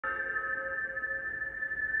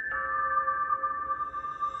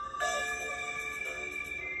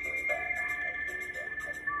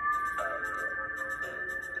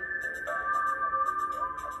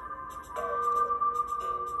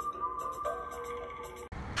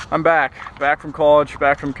I'm back from college,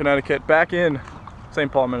 back from Connecticut, back in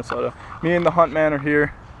St. Paul, Minnesota. Me and the Hunt Man are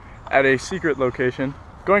here at a secret location,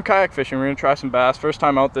 going kayak fishing. We're gonna try some bass. First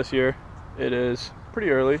time out this year. It is pretty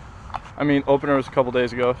early. I mean, opener was a couple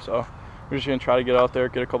days ago, so we're just gonna try to get out there,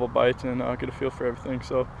 get a couple bites, and get a feel for everything.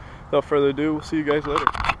 So without further ado, we'll see you guys later.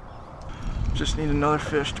 Just need another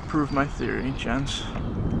fish to prove my theory, gents.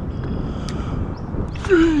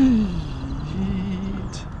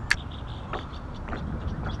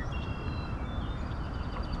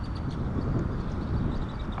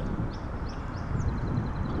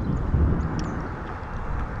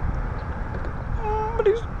 But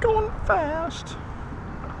he's going fast.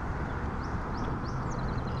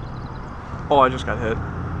 Oh, I just got hit.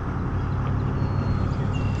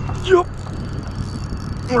 Yup.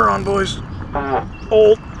 We're on, boys.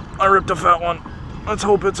 Oh, I ripped a fat one. Let's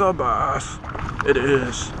hope it's a bass. It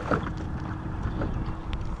is.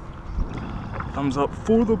 Thumbs up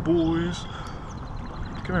for the boys.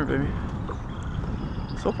 Come here, baby.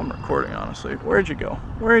 Let's hope I'm recording, honestly. Where'd you go?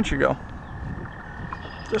 Where'd you go?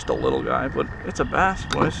 Just a little guy, but it's a bass,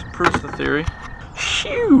 boys. Proves the theory.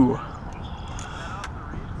 Shoo!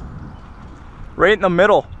 Right in the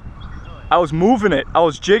middle. I was moving it. I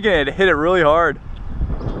was jigging it. It hit it really hard.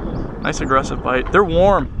 Nice aggressive bite. They're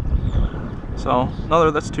warm. So,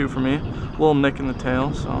 that's 2 for me. A little nick in the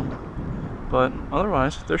tail, so. But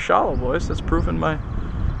otherwise, they're shallow, boys. That's proving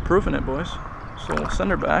it, boys. So we'll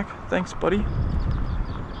send her back. Thanks, buddy.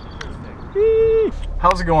 Whee!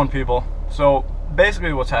 How's it going, people? So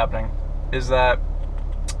basically what's happening is that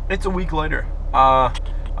it's a week later.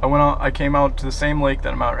 I came out to the same lake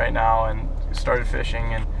that I'm at right now and started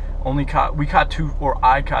fishing, and I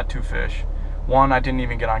caught 2 fish. One I didn't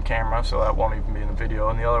even get on camera, so that won't even be in the video,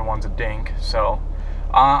 and the other one's a dink. So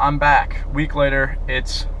I'm back. Week later.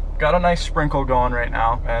 It's got a nice sprinkle going right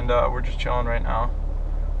now, and we're just chilling right now.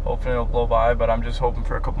 Hopefully it'll blow by, but I'm just hoping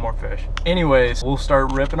for a couple more fish. Anyways, we'll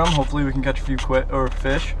start ripping them. Hopefully we can catch a few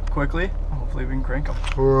fish quickly. Hopefully we can crank them.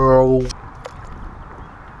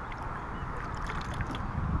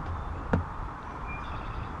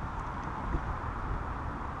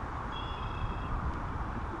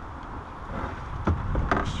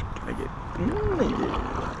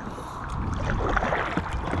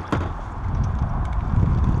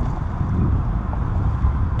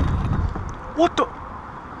 What the?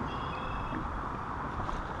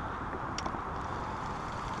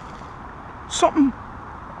 Something.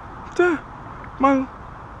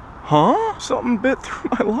 Something bit through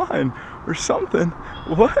my line or something.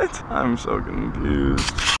 What? I'm so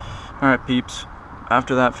confused. Alright, peeps.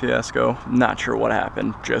 After that fiasco, not sure what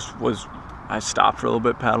happened. I stopped for a little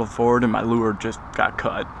bit, paddled forward, and my lure just got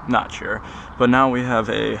cut. Not sure. But now we have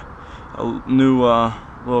a new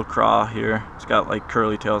little craw here. It's got like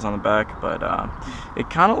curly tails on the back, but it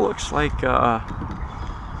kind of looks like how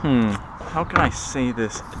can I say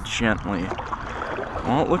this gently?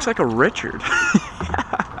 Well, it looks like a Richard.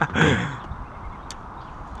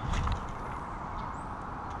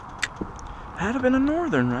 Had to have been a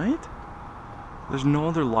northern, right? There's no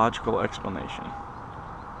other logical explanation.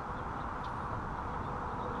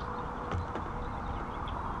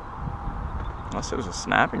 Unless it was a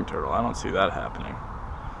snapping turtle. I don't see that happening.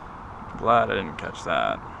 Glad I didn't catch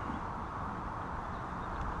that.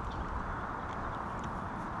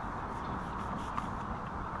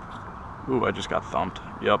 Ooh, I just got thumped.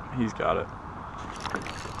 Yep, he's got it.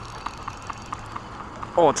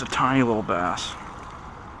 Oh, it's a tiny little bass.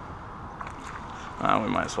 We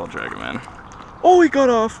might as well drag him in. Oh, he got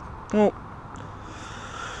off! Well,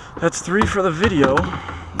 that's 3 for the video,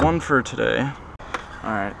 1 for today.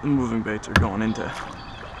 Alright, the moving baits are going into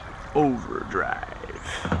overdrive.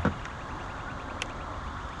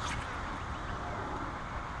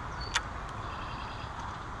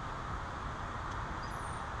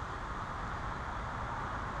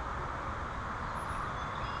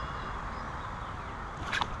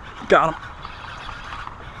 Got him.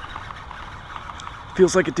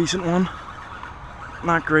 Feels like a decent one.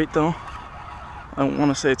 Not great though. I don't want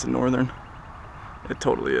to say it's a northern. It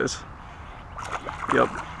totally is. Yep.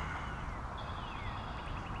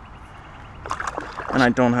 And I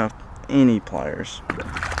don't have any pliers.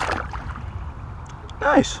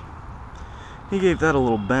 Nice. He gave that a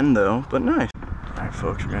little bend though, but nice. Alright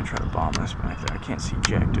folks, we're gonna try to bomb this back there. I can't see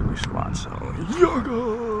jack diddly squat, so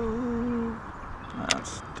yoga!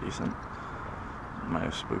 That's decent. Might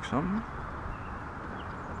have spooked something.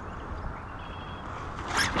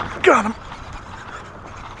 Got him!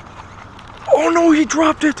 Oh no, he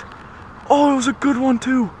dropped it! Oh, it was a good one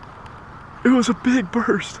too. It was a big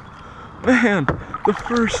burst. Man, the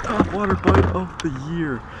first topwater bite of the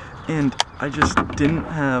year. and I just didn't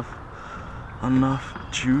have enough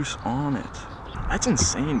juice on it. That's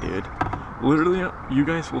insane, dude. Literally, you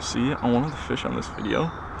guys will see on one of the fish on this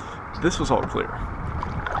video, this was all clear.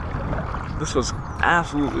 This was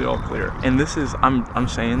absolutely all clear. And this is, I'm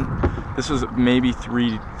saying, this was maybe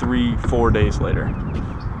 4 days later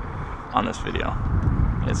on this video.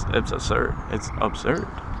 It's absurd. It's absurd.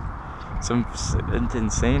 It's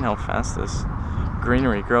insane how fast this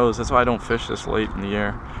greenery grows. That's why I don't fish this late in the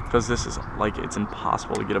year, because this is like, it's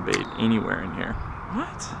impossible to get a bait anywhere in here.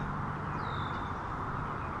 What?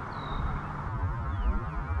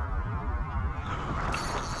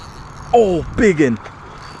 Oh, biggin.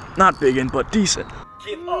 Not biggin, but decent.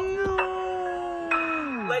 Give up. No.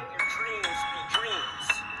 Let your dreams be dreams.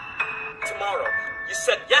 Tomorrow, you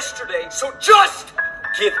said yesterday, so just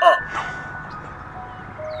give up.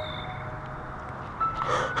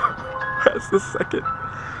 That's the second.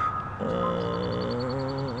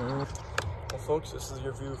 Well, folks, this is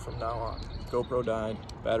your view from now on. GoPro died,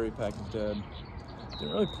 battery pack is dead.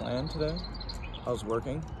 Didn't really plan today. I was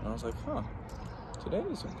working, and I was like, huh, today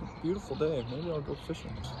is a beautiful day. Maybe I'll go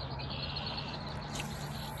fishing.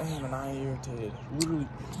 Man, am I irritated. Literally,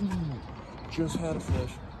 just had a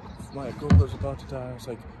fish. My GoPro's about to die. I was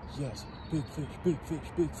like, yes, big fish, big fish,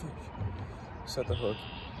 big fish. Set the hook,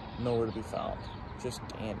 nowhere to be found. Just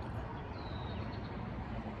dandy.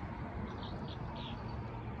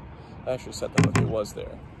 I actually set the hook, it was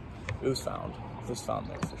there. It was found. It was found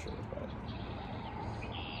there for sure,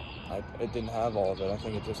 but it didn't have all of it. I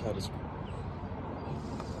think it just had its...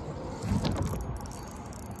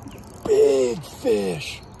 Big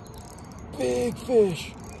fish! Big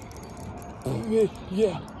fish!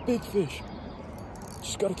 Yeah, big fish.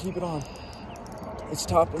 Just gotta keep it on. It's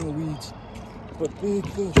top in the weeds, but big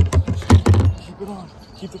fish. Just keep it on.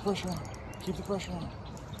 Keep the pressure on. Keep the pressure on.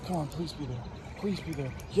 Come on, please be there. Please be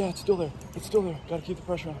there. Yeah, it's still there. It's still there. Gotta keep the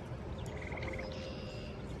pressure on.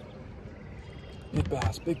 Big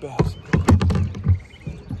bass, big bass.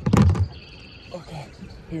 Okay,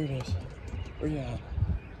 here it is. Where you at?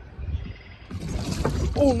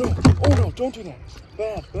 Oh no, don't do that.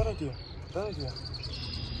 Bad idea. Bad idea.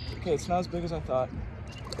 Okay, it's not as big as I thought.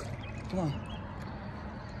 Come on.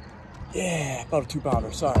 Yeah, about a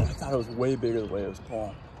 2-pounder. Sorry, I thought it was way bigger the way it was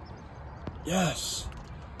pulling. Yes.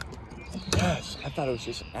 Yes, I thought it was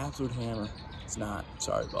just an absolute hammer. It's not.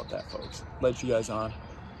 Sorry about that, folks. Led you guys on.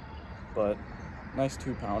 But nice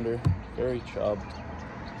 2-pounder, very chubbed.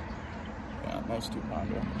 Yeah, nice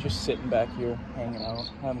 2-pounder. Just sitting back here, hanging out,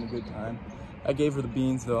 having a good time. I gave her the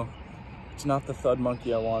beans though. It's not the thud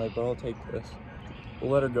monkey I wanted, but I'll take this.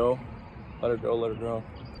 We'll let her go. Let her go, let her go.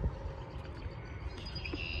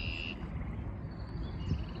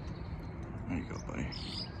 There you go, buddy.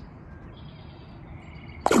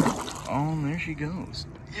 Oh, and there she goes.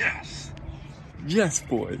 Yes. Yes,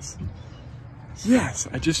 boys. Yes,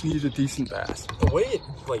 I just needed a decent bass. The way it,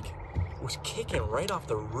 like, was kicking right off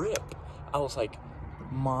the rip, I was like,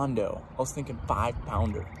 mondo. I was thinking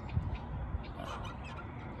 5-pounder.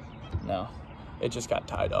 No, it just got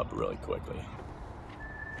tied up really quickly.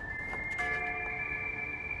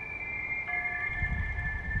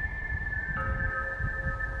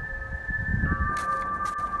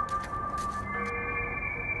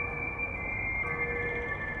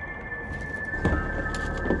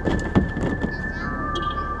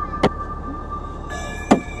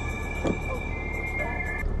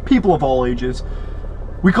 People of all ages,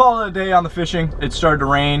 we call it a day on the fishing. It started to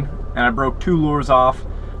rain and I broke 2 lures off.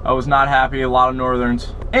 I was not happy, a lot of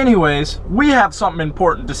northerns. Anyways, we have something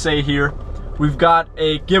important to say here. We've got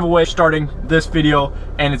a giveaway starting this video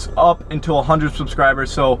and it's up until 100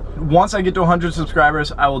 subscribers. So once I get to 100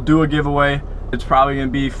 subscribers, I will do a giveaway. It's probably gonna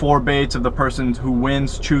be 4 baits of the person who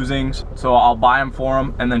wins choosings. So I'll buy them for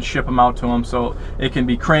them and then ship them out to them. So it can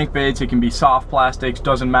be crankbaits, it can be soft plastics,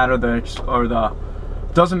 doesn't matter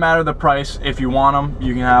doesn't matter the price. If you want them,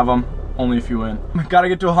 you can have them, only if you win. Gotta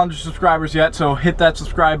get to 100 subscribers yet, so hit that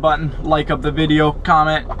subscribe button, like up the video,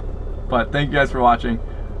 comment. But thank you guys for watching.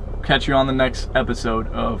 Catch you on the next episode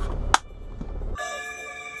of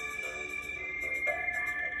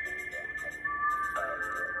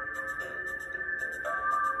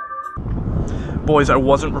Boys, I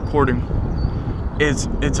wasn't recording. It's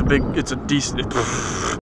a decent